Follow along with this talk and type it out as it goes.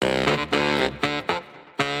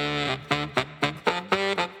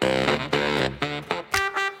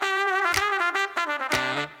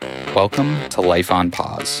Welcome to Life on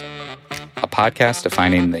Pause, a podcast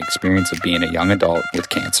defining the experience of being a young adult with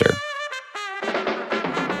cancer.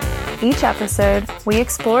 Each episode, we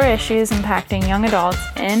explore issues impacting young adults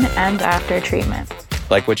in and after treatment.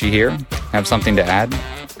 Like what you hear? Have something to add?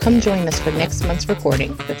 Come join us for next month's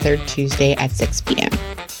recording, the third Tuesday at 6 p.m.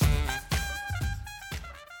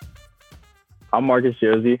 I'm Marcus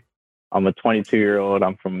Josie. I'm a 22-year-old.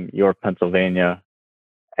 I'm from York, Pennsylvania.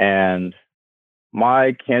 And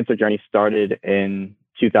my cancer journey started in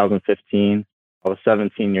 2015. I was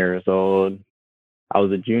 17 years old. I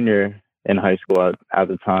was a junior in high school at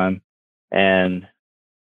the time. And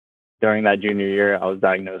during that junior year, I was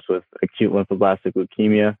diagnosed with acute lymphoblastic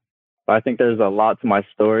leukemia. But I think there's a lot to my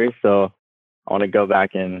story. So I want to go back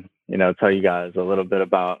and, tell you guys a little bit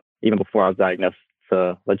about even before I was diagnosed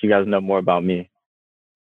to let you guys know more about me.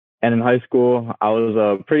 And in high school, I was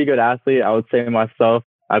a pretty good athlete. I would say myself.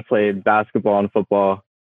 I played basketball and football,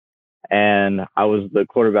 and I was the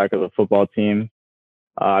quarterback of the football team.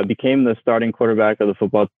 I became the starting quarterback of the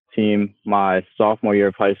football team my sophomore year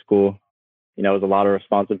of high school. It was a lot of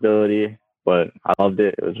responsibility, but I loved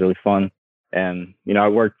it. It was really fun. And, I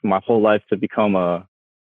worked my whole life to become a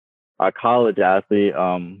college athlete.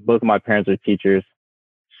 Both of my parents are teachers.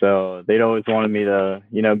 So they'd always wanted me to,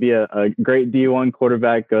 be a great D1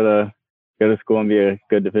 quarterback, go to school and be a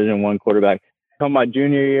good Division I quarterback. Come my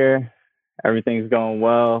junior year, everything's going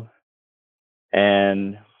well.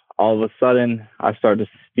 And all of a sudden, I started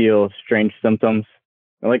to feel strange symptoms.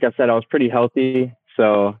 And like I said, I was pretty healthy.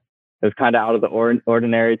 So it was kind of out of the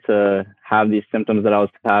ordinary to have these symptoms that I was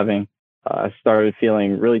having. I started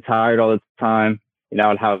feeling really tired all the time.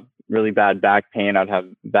 I'd have really bad back pain. I'd have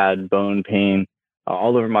bad bone pain.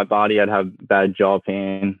 All over my body, I'd have bad jaw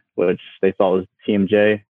pain, which they thought was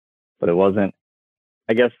TMJ, but it wasn't.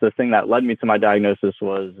 I guess the thing that led me to my diagnosis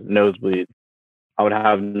was nosebleeds. I would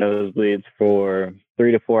have nosebleeds for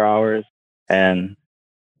 3 to 4 hours, and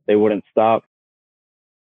they wouldn't stop.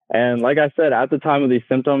 And like I said, at the time of these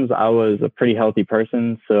symptoms, I was a pretty healthy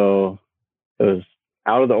person. So it was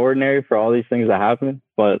out of the ordinary for all these things that happened.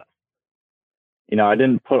 But, I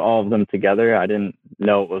didn't put all of them together. I didn't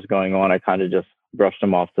know what was going on. I kind of just brushed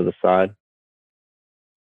them off to the side.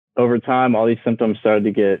 Over time, all these symptoms started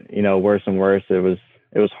to get, worse and worse.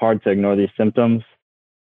 It was hard to ignore these symptoms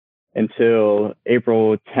until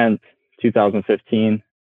April 10th, 2015.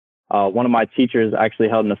 One of my teachers actually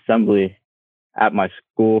held an assembly at my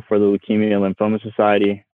school for the Leukemia and Lymphoma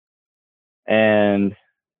Society. And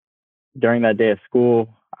during that day of school,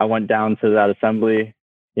 I went down to that assembly,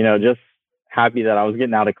 just happy that I was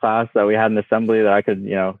getting out of class, that we had an assembly that I could,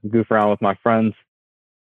 goof around with my friends.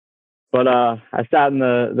 But I sat in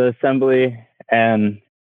the assembly and,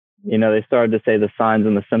 they started to say the signs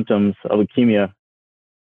and the symptoms of leukemia.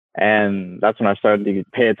 And that's when I started to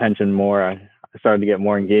pay attention more. I started to get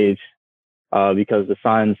more engaged because the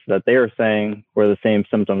signs that they were saying were the same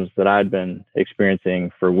symptoms that I'd been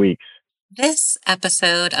experiencing for weeks. This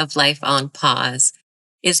episode of Life on Pause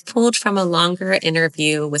is pulled from a longer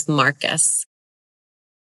interview with Marcus.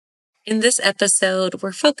 In this episode,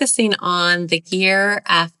 we're focusing on the year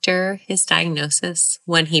after his diagnosis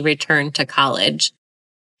when he returned to college.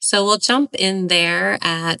 So we'll jump in there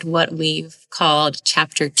at what we've called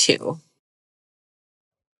Chapter 2.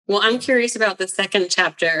 Well, I'm curious about the second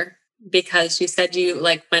chapter because you said you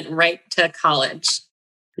went right to college.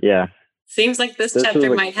 Yeah. Seems like this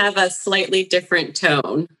chapter might have a slightly different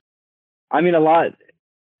tone. I mean, a lot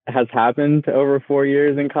has happened over 4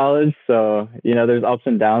 years in college. So, there's ups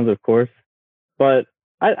and downs, of course. But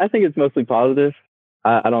I think it's mostly positive.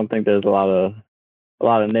 I don't think there's a lot of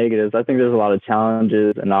negatives. I think there's a lot of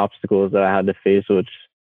challenges and obstacles that I had to face, which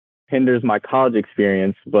hinders my college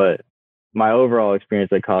experience. But my overall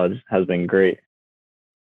experience at college has been great.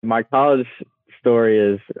 My college story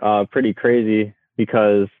is pretty crazy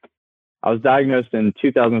because I was diagnosed in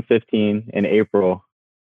 2015 in April,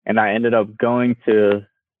 and I ended up going to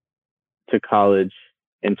college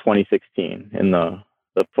in 2016, in the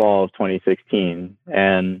fall of 2016.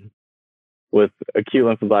 And with acute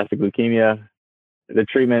lymphoblastic leukemia, the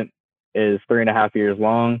treatment is 3.5 years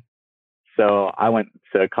long. So I went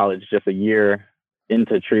to college just a year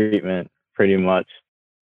into treatment, pretty much,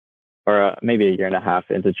 or maybe a year and a half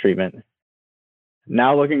into treatment.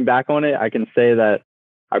 Now looking back on it, I can say that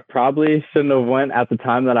I probably shouldn't have went at the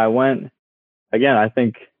time that I went. Again, I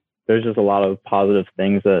think there's just a lot of positive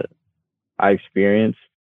things that I experienced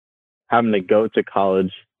having to go to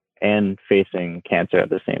college and facing cancer at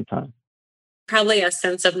the same time. Probably a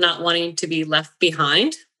sense of not wanting to be left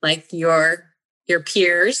behind. Like your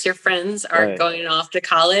peers, your friends are going off to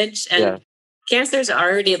college, and cancer's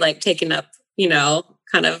already taken up,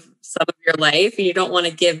 kind of some of your life and you don't want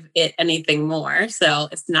to give it anything more. So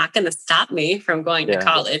it's not going to stop me from going to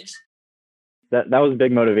college. That was a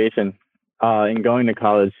big motivation in going to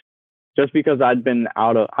college, just because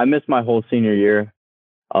I missed my whole senior year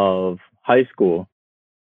of high school.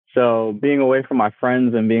 So being away from my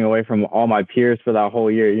friends and being away from all my peers for that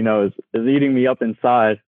whole year, is eating me up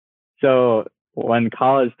inside. So when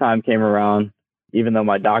college time came around, even though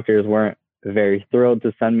my doctors weren't very thrilled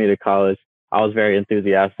to send me to college, I was very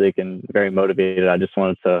enthusiastic and very motivated. I just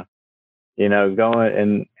wanted to, go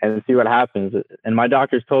and see what happens. And my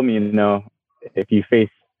doctors told me, if you face,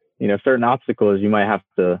 certain obstacles, you might have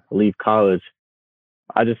to leave college.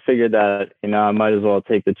 I just figured that, I might as well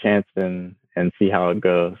take the chance and see how it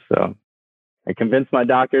goes. So I convinced my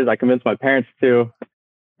doctors, I convinced my parents too.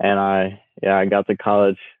 And I got to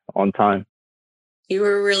college on time. You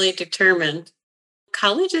were really determined.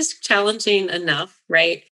 College is challenging enough,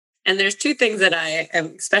 right? And there's two things that I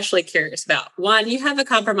am especially curious about. One, you have a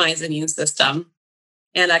compromised immune system.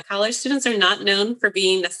 And college students are not known for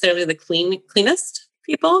being necessarily the cleanest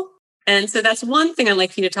people. And so that's one thing I'd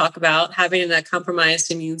like you to talk about, having a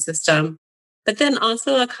compromised immune system. But then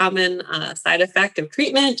also a common side effect of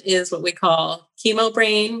treatment is what we call chemo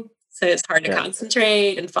brain. So it's hard to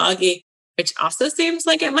concentrate and foggy, which also seems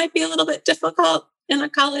like it might be a little bit difficult in a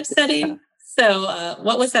college setting. So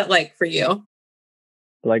what was that like for you?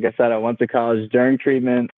 Like I said, I went to college during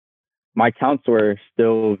treatment. My counts were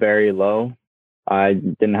still very low. I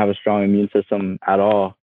didn't have a strong immune system at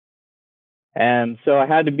all. And so I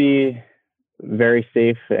had to be very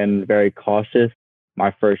safe and very cautious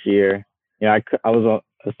my first year. I was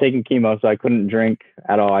taking chemo, so I couldn't drink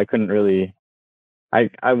at all. I couldn't really,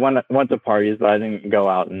 I went to parties, but I didn't go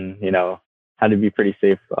out and, had to be pretty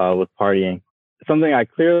safe with partying. Something I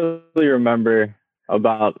clearly remember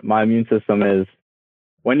about my immune system is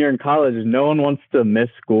when you're in college, no one wants to miss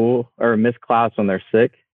school or miss class when they're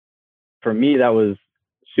sick. For me, that was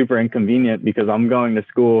super inconvenient because I'm going to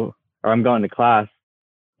school or I'm going to class.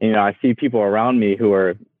 And, I see people around me who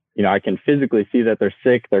are, I can physically see that they're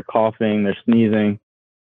sick, they're coughing, they're sneezing.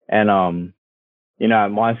 And, at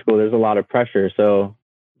my school, there's a lot of pressure. So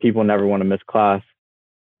people never want to miss class.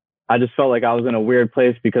 I just felt like I was in a weird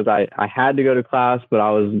place because I had to go to class, but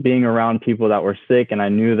I was being around people that were sick. And I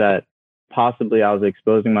knew that possibly I was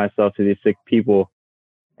exposing myself to these sick people.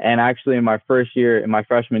 And actually in my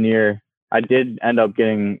freshman year, I did end up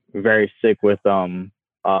getting very sick with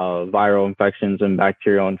viral infections and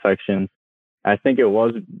bacterial infections. I think it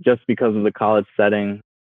was just because of the college setting,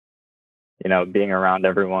 being around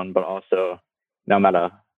everyone, but also I'm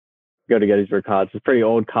at go to Gettysburg College. It's a pretty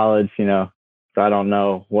old college, so I don't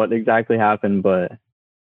know what exactly happened, but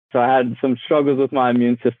so I had some struggles with my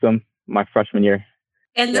immune system my freshman year.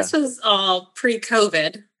 And this was all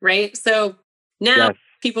pre-COVID, right? So now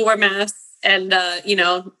people wear masks and,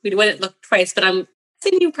 we wouldn't look twice, but I'm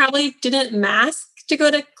thinking you probably didn't mask to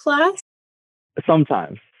go to class?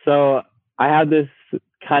 Sometimes. So I had this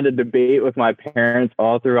kind of debate with my parents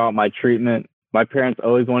all throughout my treatment. My parents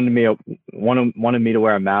always wanted me to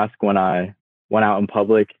wear a mask when I went out in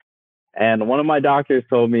public. And one of my doctors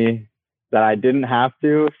told me that I didn't have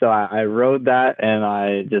to. So I rode that and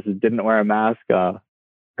I just didn't wear a mask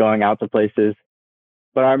going out to places.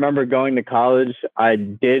 But I remember going to college, I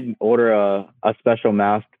did order a special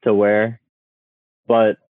mask to wear.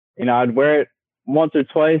 But, I'd wear it once or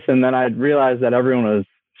twice and then I'd realize that everyone was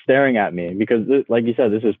staring at me because, like you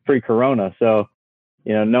said, this is pre-corona. So,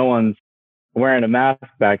 no one's wearing a mask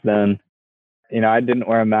back then. I didn't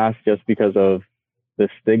wear a mask just because of the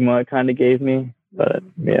stigma it kind of gave me. But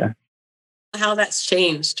yeah. How that's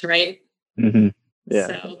changed, right? Mm-hmm. Yeah.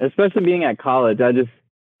 So. Especially being at college,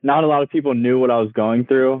 not a lot of people knew what I was going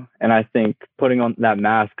through. And I think putting on that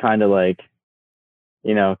mask kind of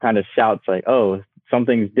shouts like, oh,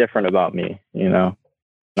 something's different about me, And I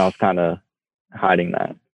was kind of hiding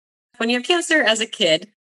that. When you have cancer as a kid,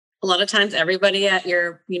 a lot of times everybody at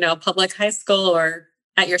your, public high school or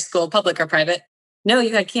at your school, public or private, know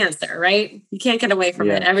you had cancer, right? You can't get away from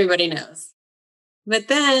it. Everybody knows. But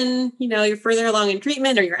then, you're further along in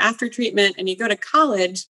treatment or you're after treatment and you go to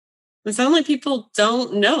college and suddenly people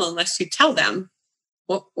don't know unless you tell them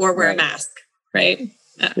or wear a mask, right?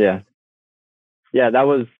 Yeah. Yeah, that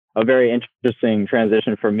was a very interesting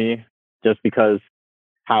transition for me just because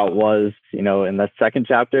how it was, in the second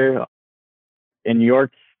chapter in New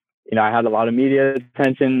York, I had a lot of media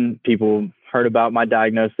attention. People heard about my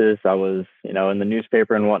diagnosis. I was, in the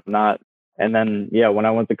newspaper and whatnot. And then, when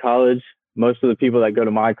I went to college, most of the people that go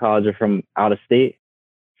to my college are from out of state.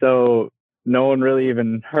 So no one really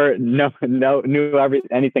even knew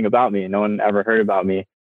anything about me. No one ever heard about me.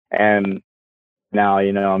 And now,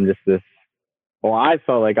 I'm just I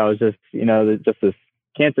felt like I was just, just this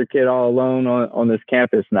cancer kid all alone on this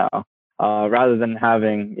campus now, rather than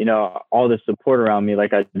having, all this support around me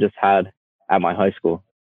like I just had at my high school.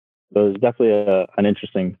 So it was definitely an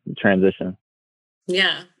interesting transition.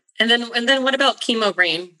 Yeah. And then what about chemo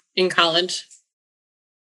brain in college?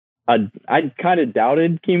 I kind of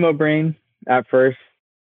doubted chemo brain at first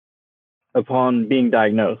upon being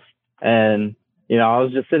diagnosed. And, I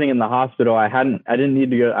was just sitting in the hospital. I didn't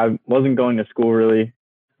need to go. I wasn't going to school really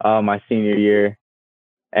my senior year.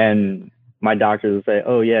 And my doctors would say,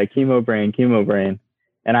 oh yeah, chemo brain.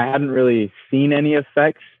 And I hadn't really seen any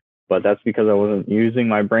effects, but that's because I wasn't using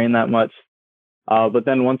my brain that much. But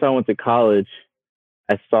then once I went to college,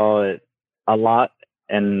 I saw it a lot.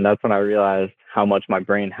 And that's when I realized how much my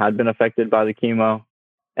brain had been affected by the chemo.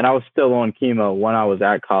 And I was still on chemo when I was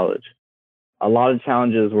at college. A lot of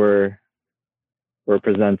challenges were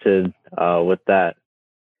presented with that.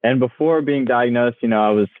 And before being diagnosed, I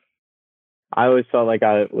always felt like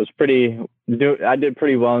I did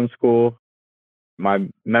pretty well in school. My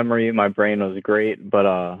memory, my brain was great. But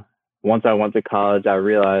once I went to college, I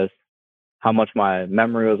realized how much my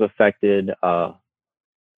memory was affected,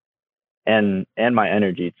 and my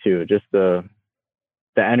energy too. Just the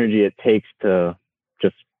energy it takes to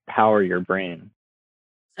just power your brain.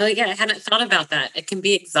 Oh yeah, I hadn't thought about that. It can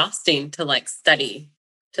be exhausting to study,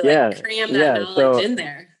 to cram that knowledge in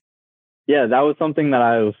there. Yeah, that was something that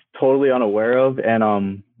I was totally unaware of.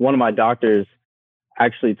 And one of my doctors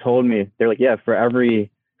actually told me, they're like, yeah, for every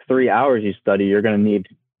 3 hours you study, you're going to need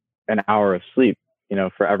an hour of sleep,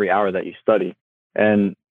 for every hour that you study.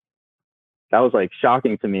 And that was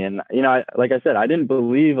shocking to me. And, like I said, I didn't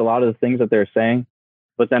believe a lot of the things that they're saying,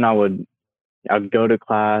 but then I'd go to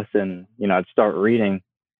class and, I'd start reading,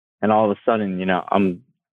 and all of a sudden,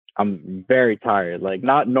 I'm very tired,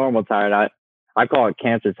 not normal tired. I call it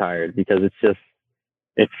cancer tired because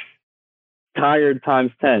it's tired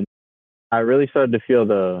times 10. I really started to feel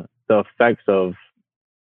the effects of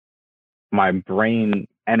my brain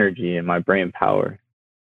energy and my brain power.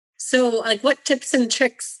 So what tips and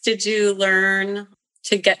tricks did you learn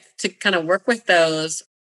to get to kind of work with those?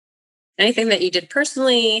 Anything that you did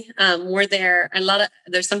personally? Were there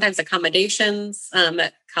there's sometimes accommodations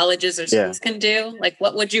that colleges or schools can do?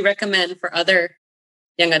 What would you recommend for other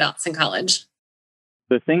young adults in college?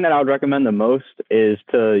 The thing that I would recommend the most is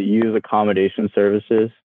to use accommodation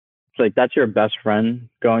services. It's that's your best friend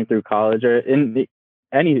going through college or in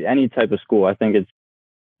any type of school. I think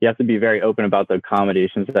you have to be very open about the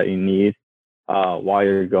accommodations that you need while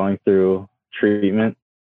you're going through treatment.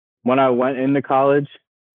 When I went into college,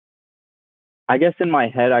 I guess in my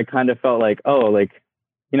head, I kind of felt I'm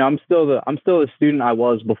still the student I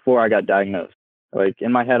was before I got diagnosed.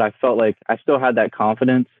 In my head, I felt like I still had that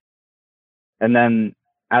confidence. And then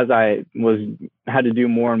as I had to do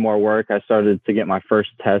more and more work, I started to get my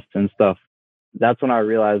first tests and stuff. That's when I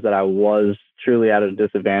realized that I was truly at a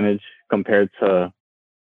disadvantage compared to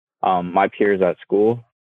my peers at school.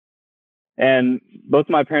 And both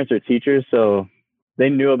my parents are teachers, so they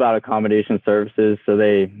knew about accommodation services. So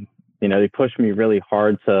they pushed me really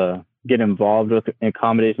hard to get involved with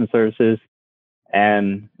accommodation services.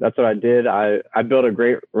 And that's what I did. I built a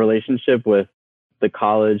great relationship with the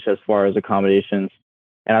college as far as accommodations.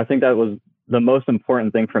 And I think that was the most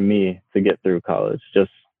important thing for me to get through college,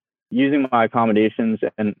 just using my accommodations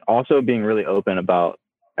and also being really open about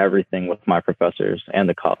everything with my professors and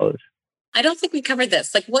the college. I don't think we covered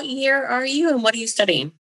this. What year are you and what are you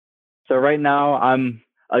studying? So right now I'm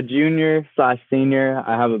a junior/senior.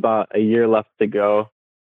 I have about a year left to go.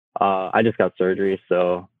 I just got surgery,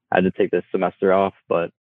 so I had to take this semester off,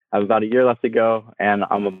 but I have about a year left to go, and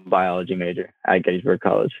I'm a biology major at Gettysburg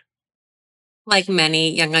College. Like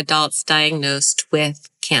many young adults diagnosed with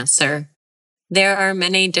cancer, there are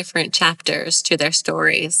many different chapters to their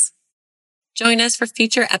stories. Join us for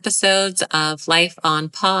future episodes of Life on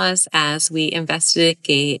Pause as we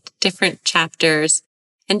investigate different chapters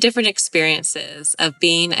and different experiences of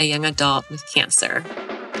being a young adult with cancer.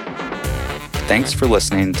 Thanks for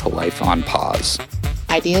listening to Life on Pause.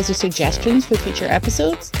 Ideas or suggestions for future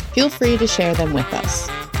episodes? Feel free to share them with us.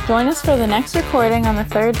 Join us for the next recording on the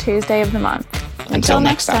third Tuesday of the month. Until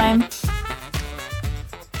next time.